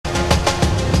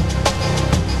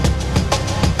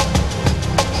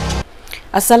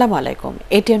আসসালামু আলাইকুম।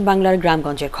 এটিএন বাংলার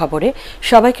গ্রামগঞ্জের খবরে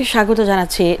সবাইকে স্বাগত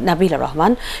জানাচ্ছি নাবিলা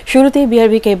রহমান। শুরুতেই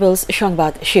বিআরবি কেবলস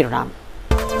সংবাদ শিরোনাম।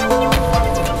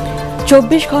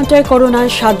 24 ঘন্টায়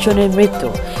করোনায় 7 জনের মৃত্যু।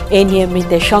 এ নিয়ে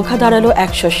মৃতের সংখ্যা দাঁড়ালো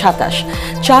 127,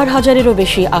 4000-এরও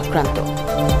বেশি আক্রান্ত।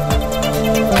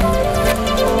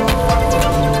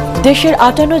 দেশের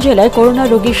 58 জেলায় করোনা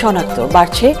রোগী শনাক্ত,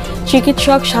 বাড়ছে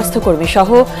চিকিৎসক, স্বাস্থ্যকর্মী সহ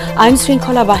আইন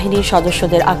শৃঙ্খলা বাহিনীর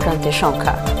সদস্যদের আক্রান্তের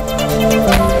সংখ্যা।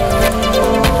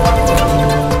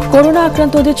 করোনা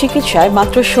আক্রান্তদের চিকিৎসায়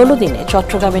মাত্র 16 দিনে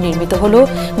চট্টগ্রামে নির্মিত হল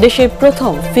দেশের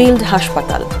প্রথম ফিল্ড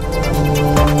হাসপাতাল।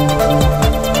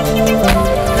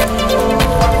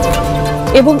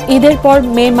 এবং ঈদের পর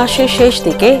মে মাসের শেষ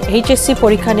দিকে এইচএসসি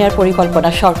পরীক্ষা নেওয়ার পরিকল্পনা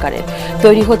সরকারের,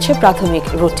 তৈরি হচ্ছে প্রাথমিক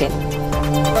রুটিন।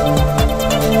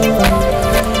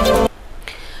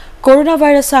 করোনা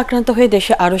ভাইরাসে আক্রান্ত হয়ে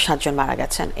দেশে আরও 7 জন মারা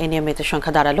গেছেন। এ নিয়ে মৃতের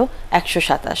সংখ্যা দাঁড়ালো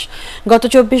 127। গত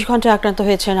 24 ঘন্টায় আক্রান্ত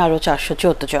হয়েছেন আরও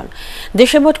 414 জন।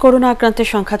 দেশে মোট করোনা আক্রান্তের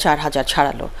সংখ্যা 4000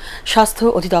 ছাড়ালো। স্বাস্থ্য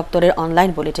অধিদপ্তরের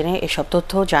অনলাইন বুলেটিনে এসব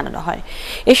তথ্য জানানো হয়।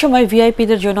 এ সময়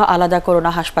ভিআইপিদের জন্য আলাদা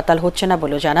করোনা হাসপাতাল হচ্ছে না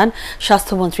বলেও জানান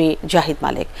স্বাস্থ্যমন্ত্রী জাহিদ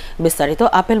মালিক। বিস্তারিত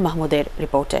আপেল মাহমুদের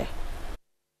রিপোর্টে।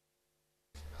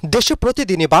 দেশে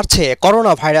প্রতিদিনই বাড়ছে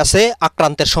করোনা ভাইরাসে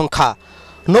আক্রান্তের সংখ্যা।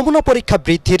 নমুনা পরীক্ষা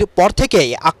বৃদ্ধির পর থেকেই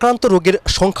আক্রান্ত রোগীর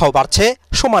সংখ্যাও বাড়ছে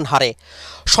সমান হারে।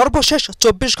 সর্বশেষ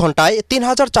 24 ঘন্টায়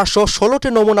 3416টি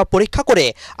নমুনা পরীক্ষা করে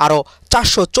আরও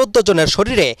 414 জনের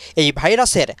শরীরে এই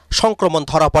ভাইরাসের সংক্রমণ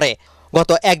ধরা পড়ে। গত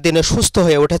একদিনে সুস্থ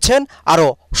হয়ে উঠেছেন আরও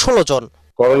 16 জন।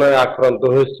 করোনায় আক্রান্ত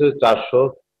হয়েছে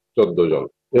 414 জন।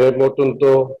 এর পর্যন্ত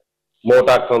মোট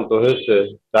আক্রান্ত হয়েছে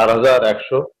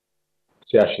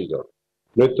 4186 জন।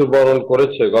 মৃত্যুবরণ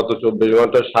করেছে গত 24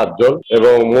 ঘন্টায় 7 জন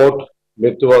এবং মোট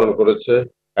মৃত্যুবরণ করেছে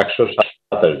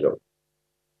 127 জন।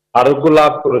 আরোগ্য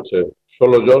লাভ করেছে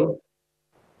 16 জন।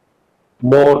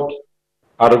 মোট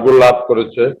আরোগ্য লাভ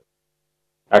করেছে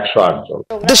 108 জন।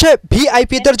 দেশে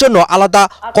ভিআইপিদের জন্য আলাদা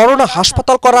করোনা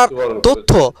হাসপাতাল করার তথ্য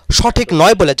সঠিক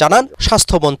নয় বলে জানান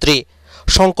স্বাস্থ্যমন্ত্রী।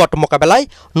 সংকট মোকাবেলায়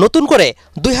নতুন করে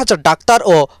 2000 ডাক্তার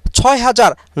ও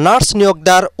 6000 নার্স নিয়োগ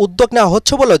দেওয়ার উদ্যোগ নেওয়া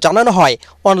হচ্ছে বলে জানানো হয়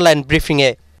অনলাইন ব্রিফিংয়ে।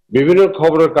 বিভিন্ন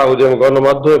খবরের কাগজ এবং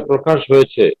গণমাধ্যমে প্রকাশ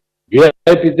হয়েছে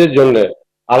ভিআইপিদের জন্য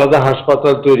আলাদা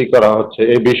হাসপাতাল তৈরি করা হচ্ছে।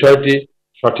 এই বিষয়টি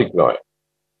সঠিক নয়।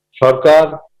 সরকার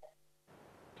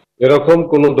এরকম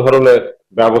কোন ধরনের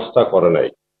ব্যবস্থা করে নাই।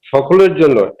 সকলের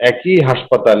জন্য একই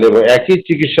হাসপাতাল এবং একই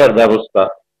চিকিৎসার ব্যবস্থা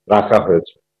রাখা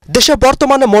হয়েছে। দেশে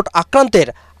বর্তমানে মোট আক্রান্তের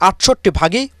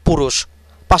 68% পুরুষ।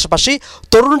 পাশাপাশি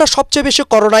তরুণরা সবচেয়ে বেশি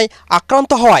করোনায়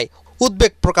আক্রান্ত হওয়ায়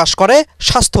উদ্বেগ প্রকাশ করে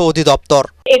স্বাস্থ্য অধিদপ্তর।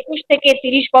 21 থেকে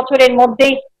 30 বছরের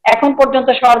মধ্যেই এখন পর্যন্ত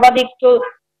সর্বাধিক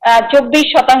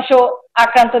 24%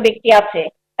 আক্রান্ত ব্যক্তি আছে।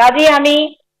 কাজে আমি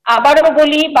আবারও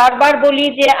বলি, বারবার বলি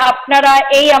যে আপনারা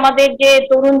এই আমাদের যে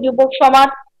তরুণ যুবক সমাজ,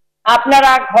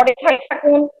 আপনারা ঘরে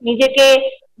থাকুন, নিজেকে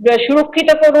সুরক্ষিত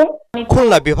করুন।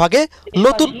 খুলনা বিভাগে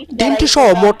নতুন 3টি সহ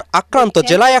মোট আক্রান্ত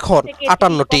জেলায় এখন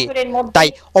 58টি। তাই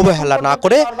অবহেলা না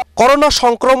করে করোনা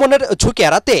সংক্রমণের ঝুঁকি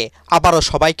এড়াতে আবারও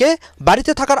সবাইকে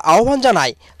বাড়িতে থাকার আহ্বান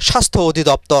জানায় স্বাস্থ্য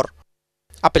অধিদপ্তর।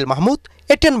 Apple Mahmud,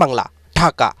 ATN Bangla,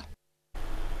 Dhaka.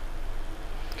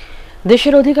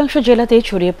 দেশের অধিকাংশ জেলাতেই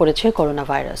ছড়িয়ে পড়েছে করোনা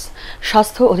ভাইরাস।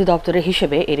 স্বাস্থ্য অধিদপ্তরের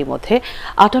হিসেবে এরই মধ্যে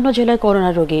 58 জেলায়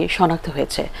করোনা রোগী শনাক্ত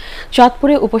হয়েছে।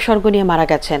 চাঁদপুরে উপসর্গ নিয়ে মারা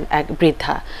গেছেন এক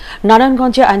বৃদ্ধা।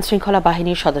 নারায়ণগঞ্জে আইনশৃঙ্খলা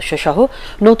বাহিনীর সদস্য সহ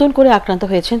নতুন করে আক্রান্ত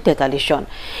হয়েছেন 43 জন।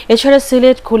 এছাড়া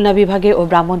সিলেট, খুলনা বিভাগে ও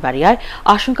ব্রাহ্মণবাড়িয়ায়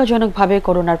আশঙ্কাজনকভাবে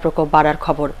করোনার প্রকোপ বাড়ার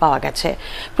খবর পাওয়া গেছে।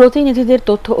 প্রতিনিধিদের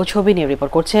তথ্য ও ছবি নিয়ে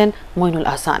রিপোর্ট করছেন মইনুল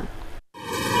আহসান।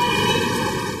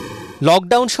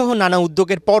 লকডাউন সহ নানা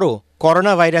উদ্যোগের পরও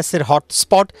করোনা ভাইরাসের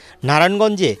হটস্পট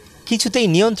নারায়ণগঞ্জে কিছুতেই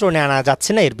নিয়ন্ত্রণে আনা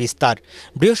যাচ্ছে না এর বিস্তার।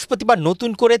 বৃহস্পতিবার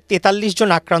নতুন করে 43 জন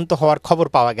আক্রান্ত হওয়ার খবর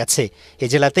পাওয়া গেছে। এ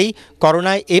জেলাতেই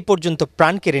করোনায় এ পর্যন্ত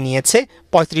প্রাণ কেড়ে নিয়েছে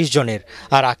 35 জনের,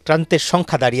 আর আক্রান্তের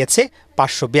সংখ্যা দাঁড়িয়েছে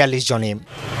 542 জনে।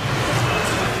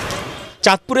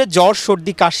 চাঁদপুরে জ্বর,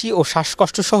 সর্দি, কাশি ও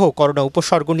শ্বাসকষ্ট সহ করোনা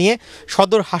উপসর্গ নিয়ে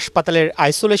সদর হাসপাতালের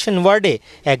আইসোলেশন ওয়ার্ডে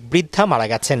এক বৃদ্ধা মারা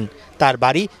গেছেন। তার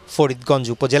বাড়ি ফরিদগঞ্জ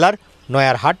উপজেলার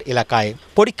নয়ারহাট এলাকায়।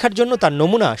 পরীক্ষার জন্য তার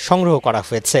নমুনা সংগ্রহ করা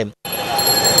হয়েছে।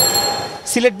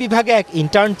 সিলেট বিভাগে এক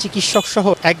ইন্টার্ন চিকিৎসক সহ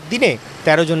একদিনে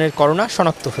 13 জনের করোনা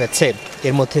শনাক্ত হয়েছে।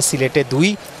 এর মধ্যে সিলেটে 2,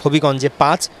 হবিগঞ্জে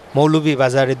 5,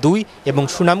 মৌলভীবাজারে 2 এবং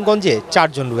সুনামগঞ্জে 4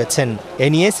 জন রয়েছেন। এ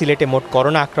নিয়ে সিলেটে মোট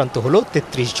করোনা আক্রান্ত হল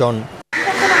 33 জন।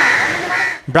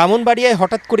 ব্রাহ্মণবাড়িয়ায়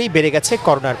হঠাৎ করেই বেড়ে গেছে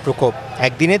করোনার প্রকোপ।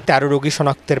 একদিনে 13 রোগী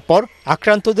শনাক্তের পর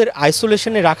আক্রান্তদের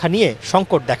আইসোলেশনে রাখা নিয়ে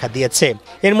সংকট দেখা দিয়েছে।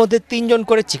 এর মধ্যে 3 জন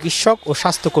করে চিকিৎসক ও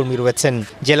স্বাস্থ্যকর্মী রয়েছেন।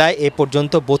 জেলায় এ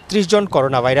পর্যন্ত 32 জন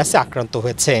করোনা ভাইরাসে আক্রান্ত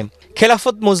হয়েছে।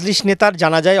 খেলাফত মজলিস নেতার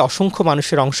জানাজায় অসংখ্য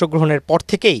মানুষের অংশগ্রহণের পর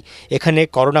থেকেই এখানে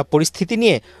করোনা পরিস্থিতি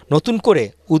নিয়ে নতুন করে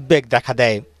উদ্বেগ দেখা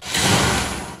দেয়।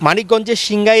 মানিকগঞ্জের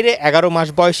সিংগাইরে 11 মাস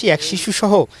বয়সী এক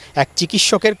শিশুসহ এক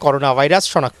চিকিৎসকের করোনা ভাইরাস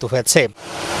শনাক্ত হয়েছে।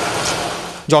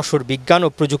 যশোর বিজ্ঞান ও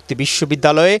প্রযুক্তি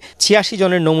বিশ্ববিদ্যালয়ে 86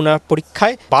 জনের নমুনা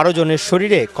পরীক্ষায় 12 জনের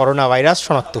শরীরে করোনা ভাইরাস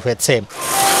শনাক্ত হয়েছে।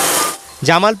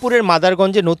 জামালপুরের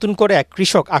মাদারগঞ্জে নতুন করে এক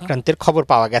কৃষক আক্রান্তের খবর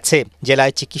পাওয়া গেছে।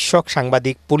 জেলায় চিকিৎসক,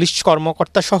 সাংবাদিক, পুলিশ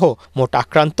কর্মকর্তা সহ মোট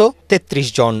আক্রান্ত 33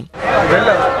 জন।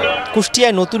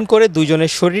 কুষ্টিয়ায় নতুন করে 2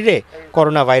 জনের শরীরে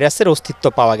করোনা ভাইরাসের অস্তিত্ব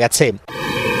পাওয়া গেছে।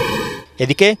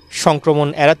 এদিকে সংক্রমণ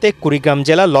এড়াতে কুড়িগ্রাম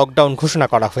জেলা লকডাউন ঘোষণা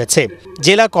করা হয়েছে।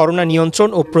 জেলা করোনা নিয়ন্ত্রণ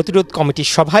ও প্রতিরোধ কমিটির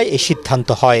সভায় এই সিদ্ধান্ত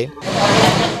হয়।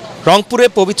 রংপুরে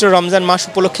পবিত্র রমজান মাস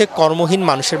উপলক্ষে কর্মহীন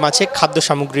মানুষের মাঝে খাদ্য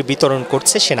সামগ্রী বিতরণ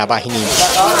করছে সেনাবাহিনী।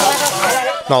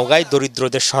 নওগাঁয়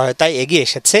দরিদ্রদের সহায়তায় এগিয়ে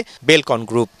এসেছে বেলকন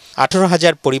গ্রুপ।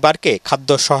 18,000 পরিবারকে খাদ্য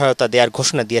সহায়তা দেওয়ার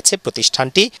ঘোষণা দিয়েছে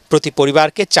প্রতিষ্ঠানটি। প্রতি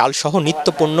পরিবারকে চালসহ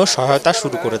নিত্যপণ্য সহায়তা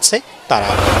শুরু করেছে তারা।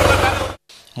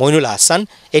 Moinul Hasan,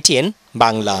 ATN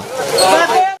Bangla.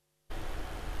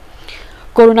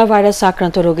 Corona virus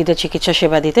আক্রান্ত রোগীদের চিকিৎসা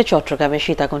সেবা দিতে চট্টগ্রামের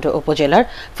সীতাকুণ্ড উপজেলার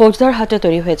ফৌজদারহাটে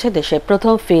তৈরি হয়েছে দেশের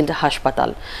প্রথম ফিল্ড হাসপাতাল।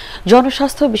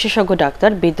 জনস্বাস্থ্য বিশেষজ্ঞ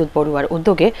ডাক্তার বিদ্যুৎ বড়ুয়ার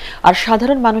উদ্যোগে আর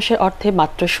সাধারণ মানুষের অর্থে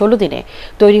মাত্র 16 দিনে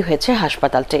তৈরি হয়েছে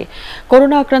হাসপাতালটি।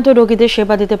 করোনা আক্রান্ত রোগীদের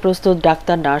সেবা দিতে প্রস্তুত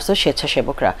ডাক্তার, নার্স ও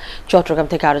স্বেচ্ছাসেবকরা। চট্টগ্রাম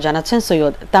থেকে আরো জানাচ্ছেন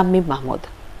সৈয়দ তাম্মিম মাহমুদ।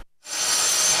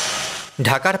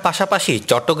 ঢাকার পাশাপাশি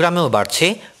চট্টগ্রামেও বাড়ছে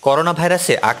করোনা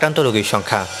ভাইরাসে আক্রান্ত রোগীর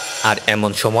সংখ্যা। আর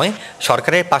এমন সময়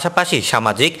সরকারের পাশাপাশি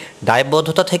সামাজিক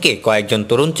দায়বদ্ধতা থেকে কয়েকজন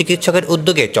তরুণ চিকিৎসকের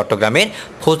উদ্যোগে চট্টগ্রামের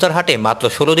ফৌজদারহাটে মাত্র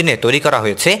 16 দিনে তৈরি করা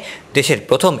হয়েছে দেশের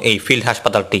প্রথম এই ফিল্ড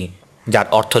হাসপাতালটি, যার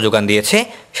অর্থ যোগান দিয়েছে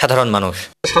সাধারণ মানুষ।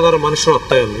 সাধারণ মানুষের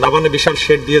অর্থায়ন, লাবানে বিশাল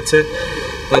শেড দিয়েছে,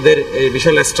 তাদের এই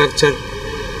বিশাল স্ট্রাকচার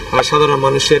আর সাধারণ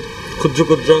মানুষের ক্ষুদ্র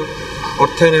ক্ষুদ্র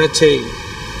অর্থায়নে হচ্ছে এই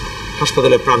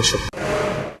হাসপাতালের প্রাণশক্তি।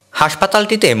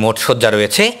 হাসপাতালটিতে মোট শয্যা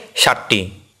রয়েছে 60টি,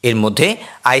 এর মধ্যে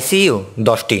আইসিইউ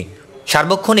 10টি।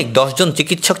 সার্বক্ষণিক 10 জন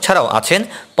চিকিৎসক ছাড়াও আছেন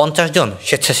 50 জন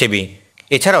স্বেচ্ছাসেবী।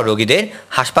 এছাড়াও রোগীদের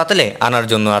হাসপাতালে আনার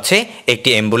জন্য আছে একটি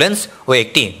অ্যাম্বুলেন্স ও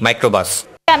একটি মাইক্রোবাস।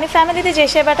 আমি ফ্যামিলিতে যে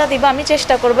সেবাটা দিব আমি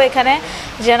চেষ্টা করব এখানে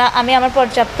যেন আমি আমার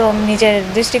পর্যাপ্ত নিজের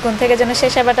দৃষ্টিকোণ থেকে যেন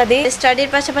সেই সেবাটা দিই। স্টাডির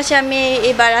পাশাপাশি আমি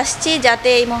এবার আসছি যাতে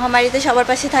এই মহামারীতে সবার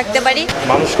পাশে থাকতে পারি।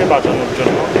 মানুষকে বাঁচানোর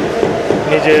জন্য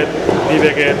নিজের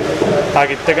বিবেকের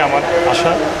তাগিদ থেকে আমার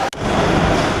আশা।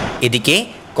 এদিকে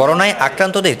করোনায়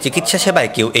আক্রান্তদের চিকিৎসা সেবায়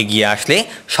কেউ এগিয়ে আসলে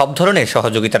সব ধরনের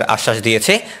সহযোগিতার আশ্বাস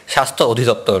দিয়েছে স্বাস্থ্য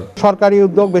অধিদপ্তর। সরকারি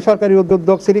উদ্যোগ, বেসরকারি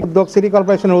উদ্যোগ, সিটি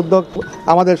কর্পোরেশনের উদ্যোগ,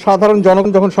 আমাদের সাধারণ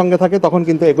জনগণ যখন সঙ্গে থাকে তখন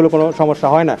কিন্তু এগুলো কোনো সমস্যা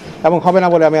হয় না এবং হবে না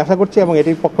বলে আমি আশা করছি, এবং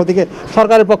এটির পক্ষ থেকে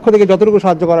সরকারের পক্ষ থেকে যতটুকু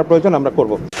সাহায্য করার প্রয়োজন আমরা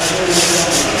করব।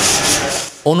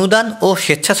 অনুদান ও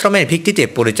স্বেচ্ছাশ্রমের ভিত্তিতে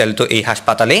পরিচালিত এই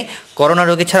হাসপাতালে করোনা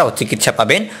রোগী ছাড়াও চিকিৎসা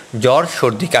পাবেন জ্বর,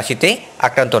 সর্দি, কাশিতে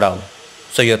আক্রান্তরাও।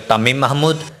 সৈয়দ তাম্মিম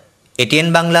মাহমুদ, ATN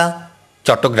বাংলা,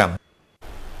 চট্টগ্রাম।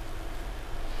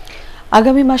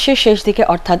 আগামী মাসের শেষ দিকে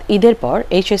অর্থাৎ ঈদের পর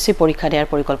HSC পরীক্ষা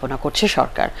নেওয়ার পরিকল্পনা করছে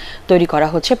সরকার। তৈরি করা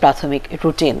হচ্ছে প্রাথমিক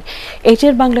রুটিন।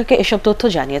 ATN বাংলাকে এসব তথ্য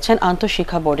জানিয়েছেন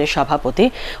আন্তঃশিক্ষা বোর্ডের সভাপতি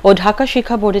ও ঢাকা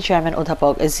শিক্ষা বোর্ডের চেয়ারম্যান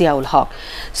অধ্যাপক জিয়াউল হক।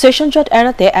 সেশন জট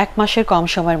এড়াতে 1 মাসের কম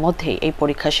সময়ের মধ্যেই এই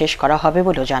পরীক্ষা শেষ করা হবে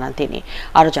বলেও জানান তিনি।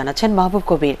 আরও জানাচ্ছেন মাহবুব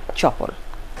কবির চপল।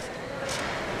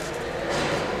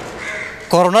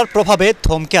 করোনার প্রভাবে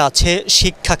থমকে আছে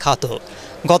শিক্ষা খাত।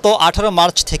 গত 18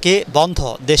 মার্চ থেকে বন্ধ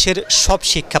দেশের সব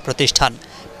শিক্ষা প্রতিষ্ঠান।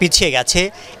 পিছিয়ে গেছে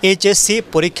HSC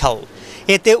পরীক্ষাও।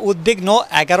 এতে উদ্বিগ্ন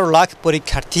 11 লাখ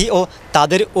পরীক্ষার্থী ও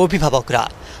তাদের অভিভাবকরা।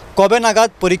 কবে নাগাদ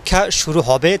পরীক্ষা শুরু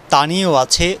হবে তা নিয়েও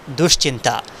আছে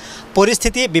দুশ্চিন্তা।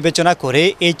 পরিস্থিতি বিবেচনা করে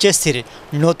HSCর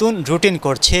নতুন রুটিন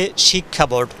করছে শিক্ষা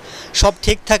বোর্ড। সব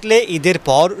ঠিক থাকলে ঈদের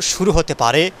পর শুরু হতে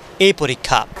পারে এই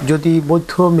পরীক্ষা। যদি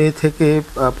মধ্য মে থেকে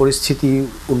পরিস্থিতি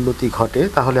উন্নতি ঘটে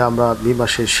তাহলে আমরা মে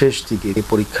মাসের শেষ দিকে এই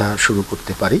পরীক্ষা শুরু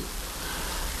করতে পারি,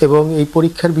 এবং এই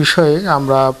পরীক্ষার বিষয়ে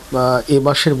আমরা এ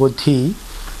মাসের মধ্যেই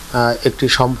একটি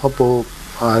সম্ভাব্য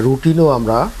রুটিনও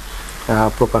আমরা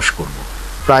প্রকাশ করব।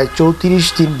 প্রায় 34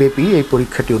 দিন ব্যাপী এই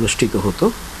পরীক্ষাটি অনুষ্ঠিত হতো,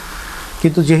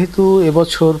 কিন্তু যেহেতু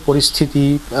এবছর পরিস্থিতি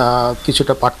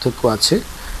কিছুটা পার্থক্য আছে,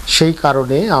 সেই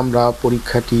কারণে আমরা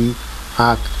পরীক্ষাটি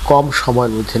কম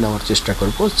সময়ের মধ্যে নেওয়ার চেষ্টা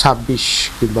করব। 26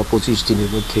 কিংবা 25 দিনের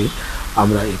মধ্যে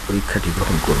আমরা এই পরীক্ষাটি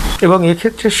গ্রহণ করব, এবং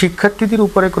এক্ষেত্রে শিক্ষার্থীদের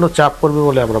উপরে কোনো চাপ পড়বে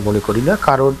বলে আমরা মনে করি না।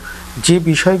 কারণ যে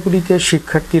বিষয়গুলিতে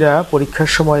শিক্ষার্থীরা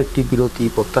পরীক্ষার সময় একটি বিরতি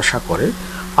প্রত্যাশা করে,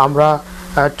 আমরা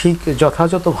ঠিক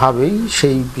যথাযথভাবেই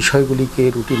সেই বিষয়গুলিকে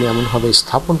রুটিনে এমনভাবে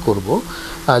স্থাপন করব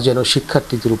যেন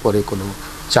শিক্ষার্থীদের উপরে কোনো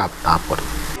চাপ না পড়ে।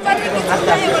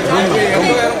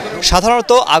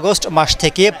 সাধারণত আগস্ট মাস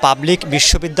থেকে পাবলিক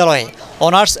বিশ্ববিদ্যালয়ে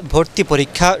অনার্স ভর্তি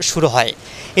পরীক্ষা শুরু হয়।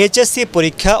 এইচএসসি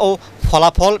পরীক্ষা ও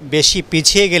ফলাফল বেশি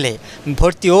পিছিয়ে গেলে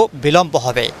ভর্তিও বিলম্ব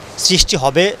হবে, সৃষ্টি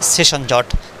হবে সেশন জট।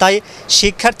 তাই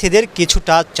শিক্ষার্থীদের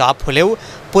কিছুটা চাপ হলেও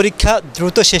পরীক্ষা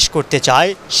দ্রুত শেষ করতে চায়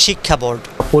শিক্ষা বোর্ড।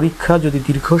 পরীক্ষা যদি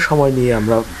দীর্ঘ সময় নিয়ে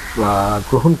আমরা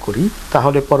গ্রহণ করি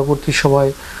তাহলে পরবর্তী সময়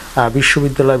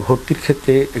বিশ্ববিদ্যালয় ভর্তির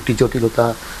ক্ষেত্রে একটি জটিলতা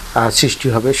সৃষ্টি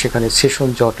হবে, সেখানে সেশন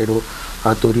জটেরও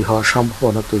তৈরি হওয়ার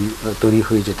সম্ভাবনা তৈরি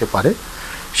হয়ে যেতে পারে।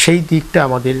 সেই দিকটা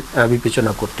আমাদের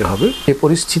বিবেচনা করতে হবে। এই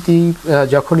পরিস্থিতি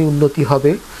যখনই উন্নতি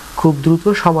হবে খুব দ্রুত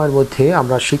সময়ের মধ্যে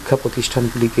আমরা শিক্ষা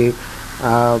প্রতিষ্ঠানগুলিকে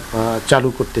চালু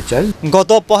করতে চাই।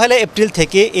 গত 1 এপ্রিল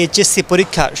থেকে এইচএসসি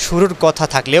পরীক্ষা শুরুর কথা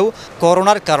থাকলেও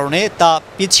করোনার কারণে তা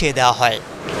পিছিয়ে দেওয়া হয়।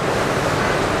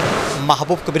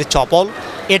 মাহবুব কবির চপল,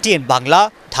 এটিএন বাংলা,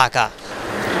 ঢাকা।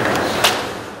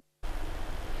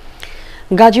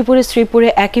 গাজীপুরের শ্রীপুরে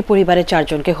একই পরিবারের 4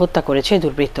 জনকে হত্যা করেছে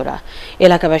দুর্বৃত্তরা।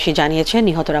 এলাকাবাসী জানিয়েছেন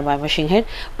নিহতরা ময়মনসিংহের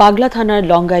পাগলা থানার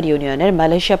লঙ্গার ইউনিয়নের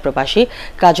মালয়েশিয়া প্রবাসী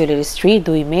কাজলের স্ত্রী,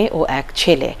 2 মেয়ে ও 1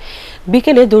 ছেলে।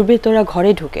 বিকেলে দুর্বৃত্তরা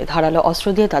ঘরে ঢুকে ধারালো অস্ত্র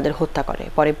দিয়ে তাদের হত্যা করে।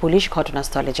 পরে পুলিশ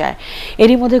ঘটনাস্থলে যায়।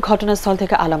 এরই মধ্যে ঘটনাস্থল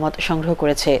থেকে আলামত সংগ্রহ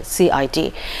করেছে সিআইটি।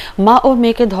 মা ও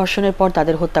মেয়েকে ধর্ষণের পর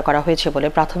তাদের হত্যা করা হয়েছে বলে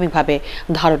প্রাথমিকভাবে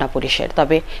ধারণা পুলিশের,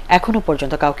 তবে এখনো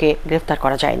পর্যন্ত কাউকে গ্রেফতার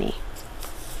করা যায়নি।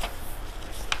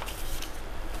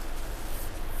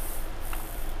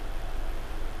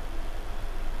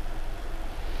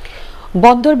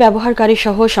 বন্দর ব্যবহারকারী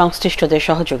সহ সংশ্লিষ্টদের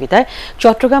সহযোগিতায়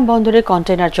চট্টগ্রাম বন্দরের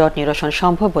কন্টেইনার জট নিরসন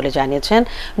সম্ভব বলে জানিয়েছেন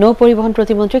নৌ পরিবহন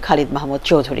প্রতিমন্ত্রী খালিদ মাহমুদ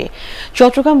চৌধুরী।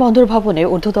 চট্টগ্রাম বন্দর ভবনে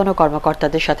ঊর্ধ্বতন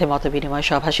কর্মকর্তাদের সাথে মতবিনিময়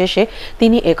সভা শেষে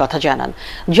তিনি একথা জানান।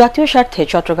 জাতীয় স্বার্থে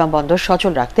চট্টগ্রাম বন্দর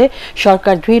সচল রাখতে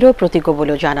সরকার দৃঢ় প্রতিজ্ঞ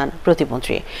বলেও জানান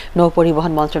প্রতিমন্ত্রী। নৌ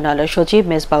পরিবহন মন্ত্রণালয়ের সচিব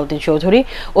মেজবাউদ্দিন চৌধুরী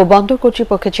ও বন্দর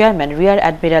কর্তৃপক্ষের chairman rear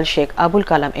admiral Sheikh Abul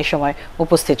Kalam এ সময়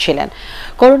উপস্থিত ছিলেন।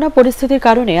 করোনা পরিস্থিতির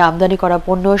কারণে আমদানি করা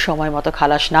পণ্য সময় মতো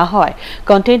খালাস না হয়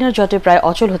কন্টেইনার জটে প্রায়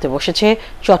অচল হতে বসেছে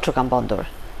চট্টগ্রাম বন্দর।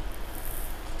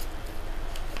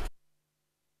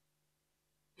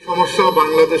 সমস্যা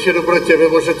বাংলাদেশের উপরে চেপে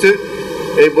বসেছে।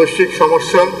 এই বৈশ্বিক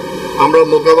সমস্যা আমরা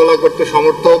মোকাবেলা করতে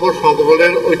সমর্থ হব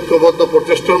সকলের ঐক্যবদ্ধ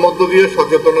প্রচেষ্টার মধ্য দিয়ে,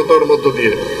 সচেতনতার মধ্য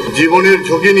দিয়ে। জীবনের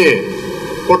ঝুঁকি নিয়ে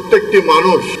প্রত্যেকটি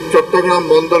মানুষ চট্টগ্রাম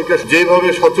বন্দরকে যেভাবে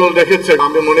সচল রেখেছে,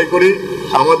 আমি মনে করি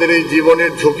আমাদের এই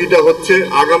জীবনের ঝুঁকিটা হচ্ছে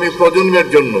আগামী প্রজন্মের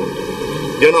জন্য,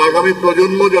 যেন আগামী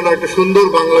প্রজন্ম যেন একটা সুন্দর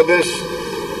বাংলাদেশ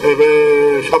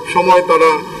সবসময় তারা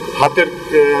হাতের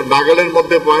নাগালের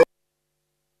মধ্যে পায়।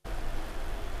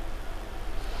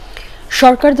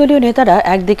 সরকার দলীয় নেতারা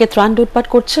একদিকে ত্রাণ লুটপাট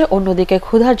করছে, অন্যদিকে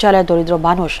ক্ষুধার জ্বালায় দরিদ্র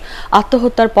মানুষ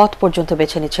আত্মহত্যার পথ পর্যন্ত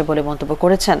বেছে নিচ্ছে বলে মন্তব্য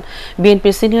করেছেন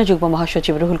বিএনপির সিনিয়র যুগ্ম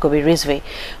মহাসচিব রুহুল কবির রিজভী।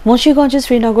 মুন্সিগঞ্জের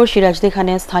শ্রীনগর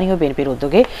সিরাজদিখানে স্থানীয় বিএনপির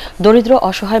উদ্যোগে দরিদ্র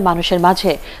অসহায় মানুষের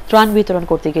মাঝে ত্রাণ বিতরণ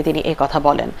করতে গিয়ে তিনি একথা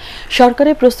বলেন।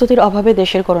 সরকারের প্রস্তুতির অভাবে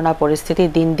দেশের করোনা পরিস্থিতি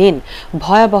দিন দিন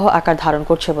ভয়াবহ আকার ধারণ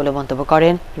করছে বলে মন্তব্য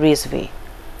করেন রিজভী।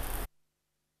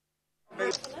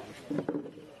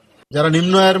 যারা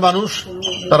নিম্ন আয়ের মানুষ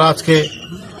তারা আজকে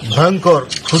ভয়ঙ্কর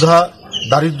ক্ষুধা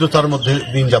দারিদ্রতার মধ্যে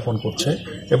দিন যাপন করছে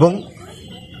এবং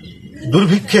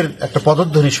দুর্ভিক্ষের একটা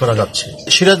পদধ্বনি শোনা যাচ্ছে।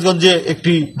 সিরাজগঞ্জে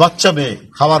একটি বাচ্চা মেয়ে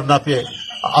খাবার না পেয়ে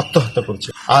আত্মহত্যা করছে।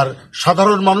 আর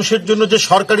সাধারণ মানুষের জন্য যে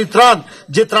সরকারি ত্রাণ,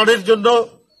 যে ত্রাণের জন্য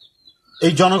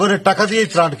এই জনগণের টাকা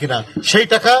দিয়েই ত্রাণ কিনা, সেই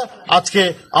টাকা আজকে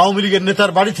আওয়ামী লীগের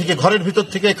নেতার বাড়ি থেকে, ঘরের ভিতর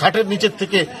থেকে, খাটের নিচের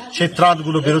থেকে সেই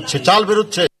ত্রাণগুলো বেরোচ্ছে, চাল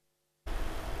বেরোচ্ছে।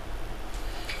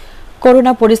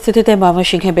 করোনা পরিস্থিতিতে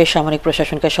ময়মনসিংহে বেসামরিক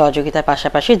প্রশাসনকে সহযোগিতার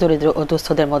পাশাপাশি দরিদ্র ও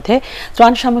দুস্থদের মধ্যে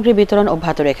ত্রাণ সামগ্রী বিতরণ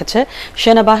অব্যাহত রেখেছে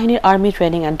সেনাবাহিনীর army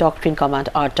training and doctrine command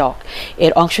আরটক।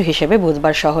 এর অংশ হিসেবে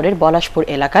বুধবার শহরের পলাশপুর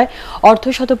এলাকায়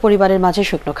অর্ধশত পরিবারের মাঝে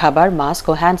শুকনো খাবার, মাস্ক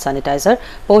ও হ্যান্ড স্যানিটাইজার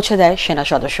পৌঁছে দেয় সেনা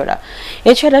সদস্যরা।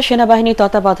 এছাড়া সেনাবাহিনীর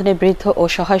তত্ত্বাবধানে বৃদ্ধ ও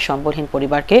সহায় সম্বলহীন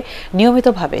পরিবারকে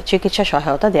নিয়মিতভাবে চিকিৎসা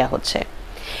সহায়তা দেওয়া হচ্ছে।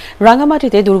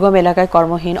 রাঙ্গামাটিতে দুর্গম এলাকায়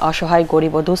কর্মহীন, অসহায়,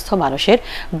 গরিব ও দুস্থ মানুষের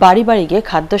বাড়ি বাড়ি গিয়ে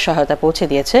খাদ্য সহায়তা পৌঁছে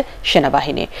দিয়েছে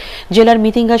সেনাবাহিনী। জেলার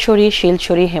মিতিঙ্গাছড়ি,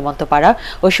 শিলছড়ি, হেমন্তপাড়া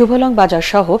ও শুভলং বাজার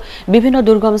সহ বিভিন্ন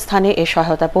দুর্গম স্থানে এ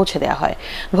সহায়তা পৌঁছে দেওয়া হয়।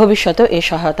 ভবিষ্যতেও এ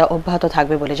সহায়তা অব্যাহত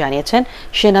থাকবে বলে জানিয়েছেন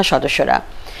সেনা সদস্যরা।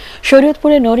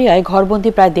 শরীয়তপুরে নড়িয়ায়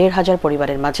ঘরবন্দি প্রায় ১৫০০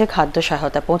 পরিবারের মাঝে খাদ্য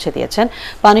সহায়তা পৌঁছে দিয়েছেন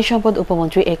পানি সম্পদ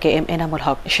উপমন্ত্রী AKM এনামুল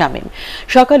হক শামীম।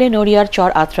 সকালে নড়িয়ার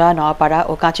চর আত্রা, নোয়াপাড়া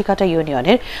ও কাঁচিকাটা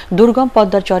ইউনিয়নের দুর্গম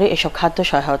পদ্মার চরে এসব খাদ্য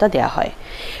সহায়তা দেওয়া হয়।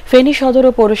 ফেনী সদর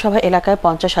ও পৌরসভা এলাকায়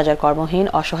 ৫০,০০০ কর্মহীন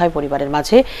অসহায় পরিবারের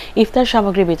মাঝে ইফতার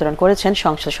সামগ্রী বিতরণ করেছেন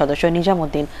সংসদ সদস্য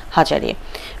নিজামুদ্দিন হাজারি।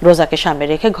 রোজাকে সামনে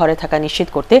রেখে ঘরে থাকা নিশ্চিত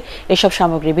করতে এসব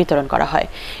সামগ্রী বিতরণ করা হয়।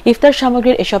 ইফতার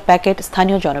সামগ্রীর এসব প্যাকেট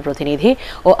স্থানীয় জনপ্রতিনিধি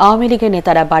ও আওয়ামী লীগের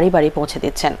নেতারা বাড়ি বাড়ি পৌঁছে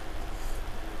দিচ্ছেন।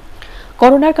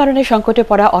 করোনার কারণে সংকটে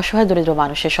পড়া অসহায় দরিদ্র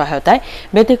মানুষের সহায়তায়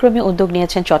ব্যতিক্রমী উদ্যোগ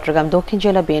নিয়েছেন চট্টগ্রাম দক্ষিণ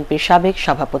জেলা বিএনপির সাবেক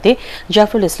সভাপতি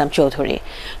জাফরুল ইসলাম চৌধুরী।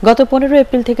 গত 15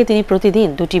 এপ্রিল থেকে তিনি প্রতিদিন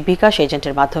 2টি বিকাশ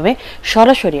এজেন্টের মাধ্যমে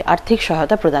সরাসরি আর্থিক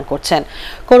সহায়তা প্রদান করছেন।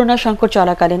 করোনা সংকট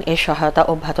চলাকালীন এই সহায়তা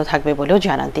অব্যাহত থাকবে বলেও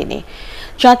জানান তিনি।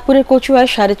 চাঁদপুরের কচুয়ায়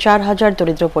 4,500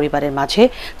 দরিদ্র পরিবারের মাঝে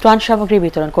ত্রাণ সামগ্রী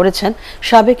বিতরণ করেছেন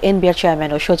সাবেক এনবিআর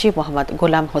চেয়ারম্যান ও সচিব মোহাম্মদ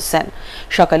গোলাম হোসেন।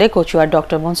 সকালে কচুয়ার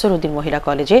ডক্টর মনসুর উদ্দিন মহিলা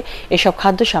কলেজে এসব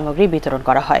খাদ্য সামগ্রী বিতরণ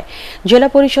করা হয়। জেলা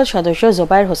পরিষদ সদস্য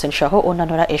জোবায়ের হোসেন সহ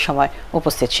অন্যান্যরা এ সময়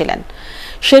উপস্থিত ছিলেন।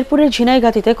 শেরপুরের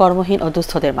ঝিনাইগাতিতে কর্মহীন ও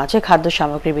দুস্থদের মাঝে খাদ্য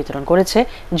সামগ্রী বিতরণ করেছে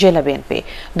জেলা বিএনপি।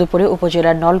 দুপুরে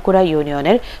উপজেলার নলকুড়া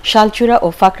ইউনিয়নের শালচুরা ও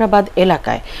ফাকরাবাদ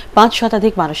এলাকায় 5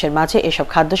 শতাধিক মানুষের মাঝে এসব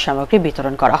খাদ্য সামগ্রী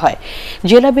বিতরণ করা হয়।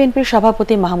 জেলা বিএনপির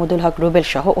সভাপতি মাহমুদুল হক রুবেল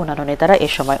সহ অন্যান্য নেতারা এ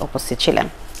সময় উপস্থিত ছিলেন।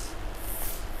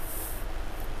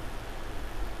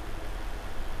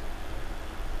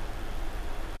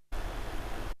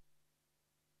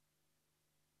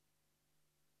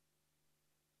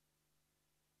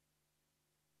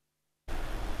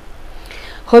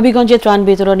 হবিগঞ্জে ত্রাণ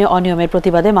বিতরণে অনিয়মের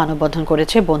প্রতিবাদে মানববন্ধন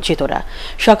করেছে বঞ্চিতরা।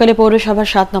 সকালে পৌরসভার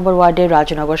 7 নম্বর ওয়ার্ডের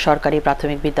রাজনগর সরকারি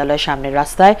প্রাথমিক বিদ্যালয়ের সামনের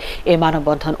রাস্তায় এ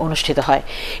মানববন্ধন অনুষ্ঠিত হয়।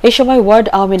 এ সময় ওয়ার্ড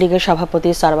আওয়ামী লীগের সভাপতি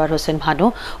সারওয়ার হোসেন ভানু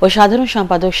ও সাধারণ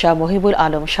সম্পাদক শাহ মহিবুল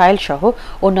আলম সাইল সহ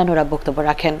অন্যান্যরা বক্তব্য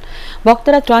রাখেন।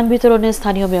 বক্তারা ত্রাণ বিতরণে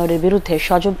স্থানীয় মেয়রের বিরুদ্ধে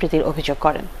স্বজনপ্রীতির অভিযোগ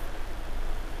করেন।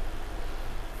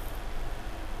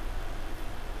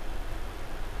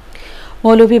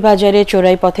 মৌলভীবাজারে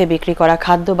চোরাই পথে বিক্রি করা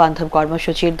খাদ্য বান্ধব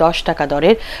কর্মসূচির 10 টাকা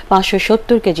দরের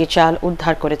 570 কেজি চাল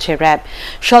উদ্ধার করেছে র্যাব।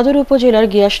 সদর উপজেলার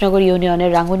গিয়াসনগর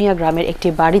ইউনিয়নের রাঙ্গুনিয়া গ্রামের একটি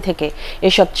বাড়ি থেকে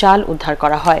এসব চাল উদ্ধার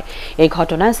করা হয়। এই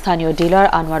ঘটনায় স্থানীয় ডিলার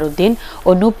আনোয়ার উদ্দিন ও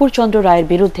নূপুর চন্দ্র রায়ের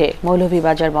বিরুদ্ধে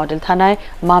মৌলভীবাজার মডেল থানায়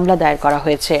মামলা দায়ের করা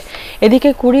হয়েছে। এদিকে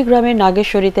কুড়িগ্রামের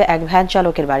নাগেশ্বরীতে এক ভ্যান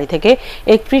চালকের বাড়ি থেকে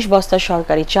 31 বস্তা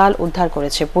সরকারি চাল উদ্ধার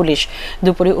করেছে পুলিশ।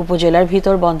 দুপুরে উপজেলার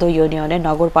ভিতরবন্দ ইউনিয়নের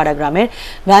নগরপাড়া গ্রামের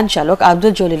ভ্যান চালক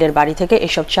আব্দুল জলিলের বাড়ি থেকে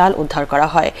এসব চাল উদ্ধার করা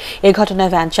হয়। এ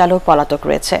ঘটনায় ভ্যান চালক পলাতক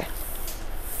রয়েছে।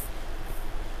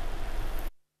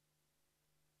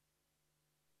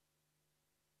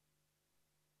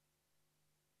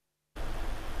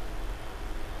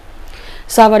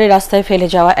 সাভারে রাস্তায় ফেলে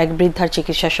যাওয়া এক বৃদ্ধার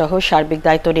চিকিৎসা সহ সার্বিক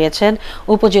দায়িত্ব নিয়েছেন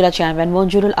উপজেলা চেয়ারম্যান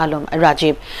মঞ্জুরুল আলম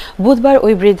রাজীব। বুধবার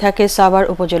ওই বৃদ্ধাকে সাভার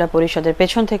উপজেলা পরিষদের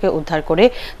পেছন থেকে উদ্ধার করে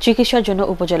চিকিৎসার জন্য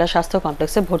উপজেলা স্বাস্থ্য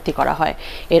কমপ্লেক্সে ভর্তি করা হয়।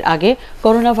 এর আগে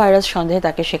করোনা ভাইরাস সন্দেহে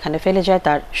তাকে সেখানে ফেলে যায়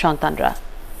তার সন্তানরা।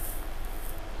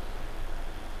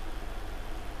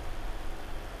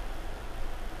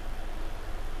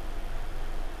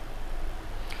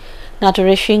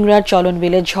 নাটোরের সিংড়ার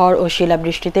চলনবিলে ঝড় ও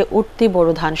শিলাবৃষ্টিতে উঠতি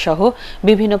বোরো ধান সহ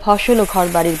বিভিন্ন ফসল ও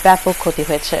ঘরবাড়ির ব্যাপক ক্ষতি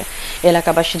হয়েছে।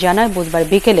 এলাকাবাসী জানায় বুধবার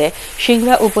বিকেলে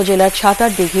সিংড়া উপজেলার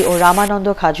ছাতার দিঘি ও রামানন্দ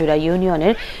খাজুরা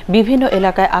ইউনিয়নের বিভিন্ন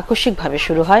এলাকায় আকস্মিকভাবে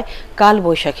শুরু হয় কাল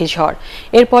বৈশাখী ঝড়।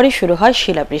 এরপরে শুরু হয়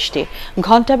শিলাবৃষ্টি।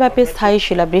 ঘণ্টাব্যাপী স্থায়ী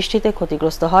শিলাবৃষ্টিতে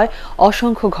ক্ষতিগ্রস্ত হয়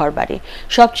অসংখ্য ঘরবাড়ি।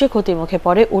 সবচেয়ে ক্ষতির মুখে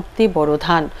পড়ে উঠতি বোরো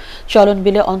ধান।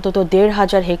 চলনবিলে অন্তত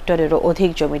 1,500 হেক্টরেরও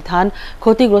অধিক জমির ধান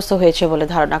ক্ষতিগ্রস্ত হয়েছে বলে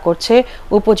ধারণা করছে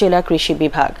উপজেলা কৃষি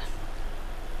বিভাগ।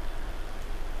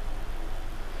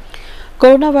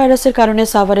 করোনা ভাইরাসের কারণে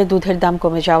সাভারে দুধের দাম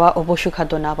কমে যাওয়া ও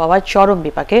পশুখাদ্য না পাওয়ায় চরম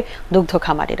বিপাকে দুগ্ধ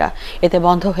খামারিরা। এতে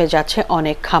বন্ধ হয়ে যাচ্ছে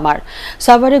অনেক খামার।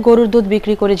 সাভারে গরুর দুধ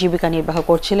বিক্রি করে জীবিকা নির্বাহ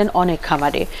করছিলেন অনেক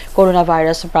খামারে। করোনা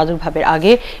ভাইরাস প্রাদুর্ভাবের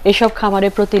আগে এসব খামারে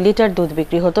প্রতি লিটার দুধ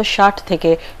বিক্রি হতো 60 থেকে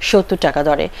 70 টাকা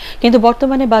দরে, কিন্তু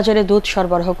বর্তমানে বাজারে দুধ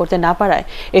সরবরাহ করতে না পারায়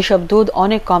এসব দুধ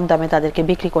অনেক কম দামে তাদেরকে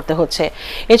বিক্রি করতে হচ্ছে।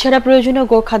 এছাড়া প্রয়োজনীয়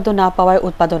গোখাদ্য না পাওয়ায়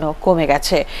উৎপাদনও কমে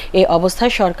গেছে। এই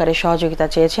অবস্থায় সরকারের সহযোগিতা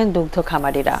চেয়েছেন দুগ্ধ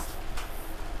খামারিরা।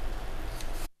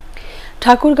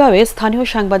 ঠাকুরগাঁওয়ে স্থানীয়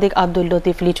সাংবাদিক আব্দুল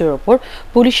লতিফ লিটুর ওপর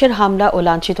পুলিশের হামলা ও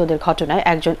লাঞ্ছিতদের ঘটনায়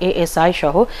একজন এএসআই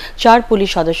সহ 4 পুলিশ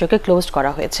সদস্যকে ক্লোজ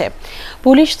করা হয়েছে।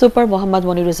 পুলিশ সুপার মোহাম্মদ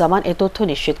মনিরুজ্জামান এ তথ্য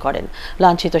নিশ্চিত করেন।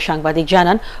 লাঞ্ছিত সাংবাদিক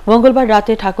জানান, মঙ্গলবার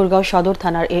রাতে ঠাকুরগাঁও সদর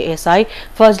থানার এএসআই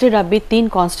ফজলে রাব্বি 3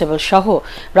 কনস্টেবল সহ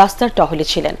রাস্তার টহলে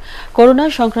ছিলেন। করোনা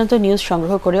সংক্রান্ত নিউজ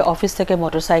সংগ্রহ করে অফিস থেকে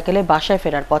মোটরসাইকেলে বাসায়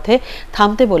ফেরার পথে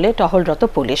থামতে বলে টহলরত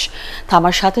পুলিশ।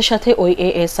 থামার সাথে সাথে ওই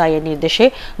এএসআই এর নির্দেশে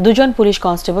 2 জন পুলিশ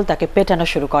কনস্টেবল তাকে পেটানো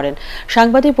শুরু করেন।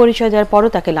 সাংবাদিক পরিচয় দেওয়ার পরও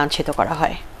তাকে লাঞ্ছিত করা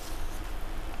হয়।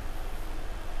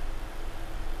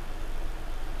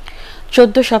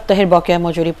 14 সপ্তাহের বকেয়া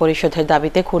মজুরি পরিশোধের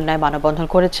দাবিতে খুলনায় মানববন্ধন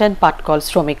করেছেন পাটকল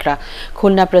শ্রমিকরা।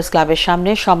 খুলনা প্রেস ক্লাবের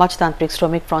সামনে সমাজতান্ত্রিক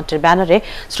শ্রমিক ফ্রন্টের ব্যানারে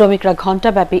শ্রমিকরা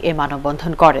ঘণ্টাব্যাপী এ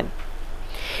মানববন্ধন করেন।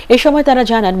 এ সময় তারা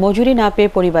জানান, মজুরি না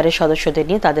পেয়ে পরিবারের সদস্যদের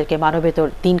নিয়ে তাদেরকে মানবেতর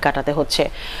দিন কাটাতে হচ্ছে।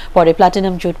 পরে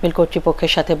প্লাটিনাম জুট মিল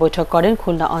কর্তৃপক্ষের সাথে বৈঠক করেন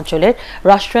খুলনা অঞ্চলের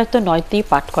রাষ্ট্রায়ত্ত 9টি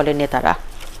পাটকলের নেতারা।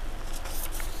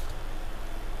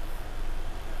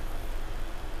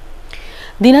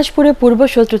 দিনাজপুরে পূর্ব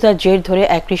শত্রুতার জের ধরে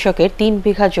এক কৃষকের ৩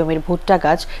 বিঘা জমির ভুট্টা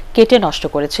গাছ কেটে নষ্ট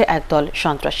করেছে একদল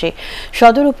সন্ত্রাসী।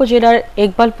 সদর উপজেলার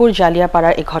ইকবালপুর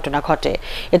জালিয়াপাড়ার এই ঘটনা ঘটে।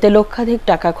 এতে লক্ষাধিক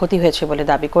টাকা ক্ষতি হয়েছে বলে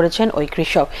দাবি করেছেন ওই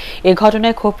কৃষক। এই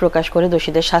ঘটনায় ক্ষোভ প্রকাশ করে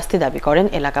দোষীদের শাস্তি দাবি করেন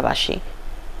এলাকাবাসী।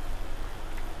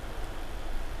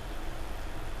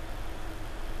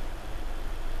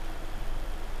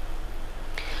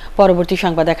 পরবর্তী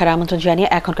সংবাদ দেখার আমন্ত্রণ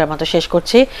জানিয়ে এখনকার মতো শেষ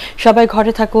করছি। সবাই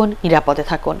ঘরে থাকুন, নিরাপদে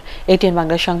থাকুন। ATN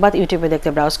বাংলা সংবাদ ইউটিউবে দেখতে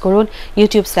ব্রাউজ করুন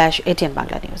youtube/ATN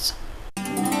Bangla News।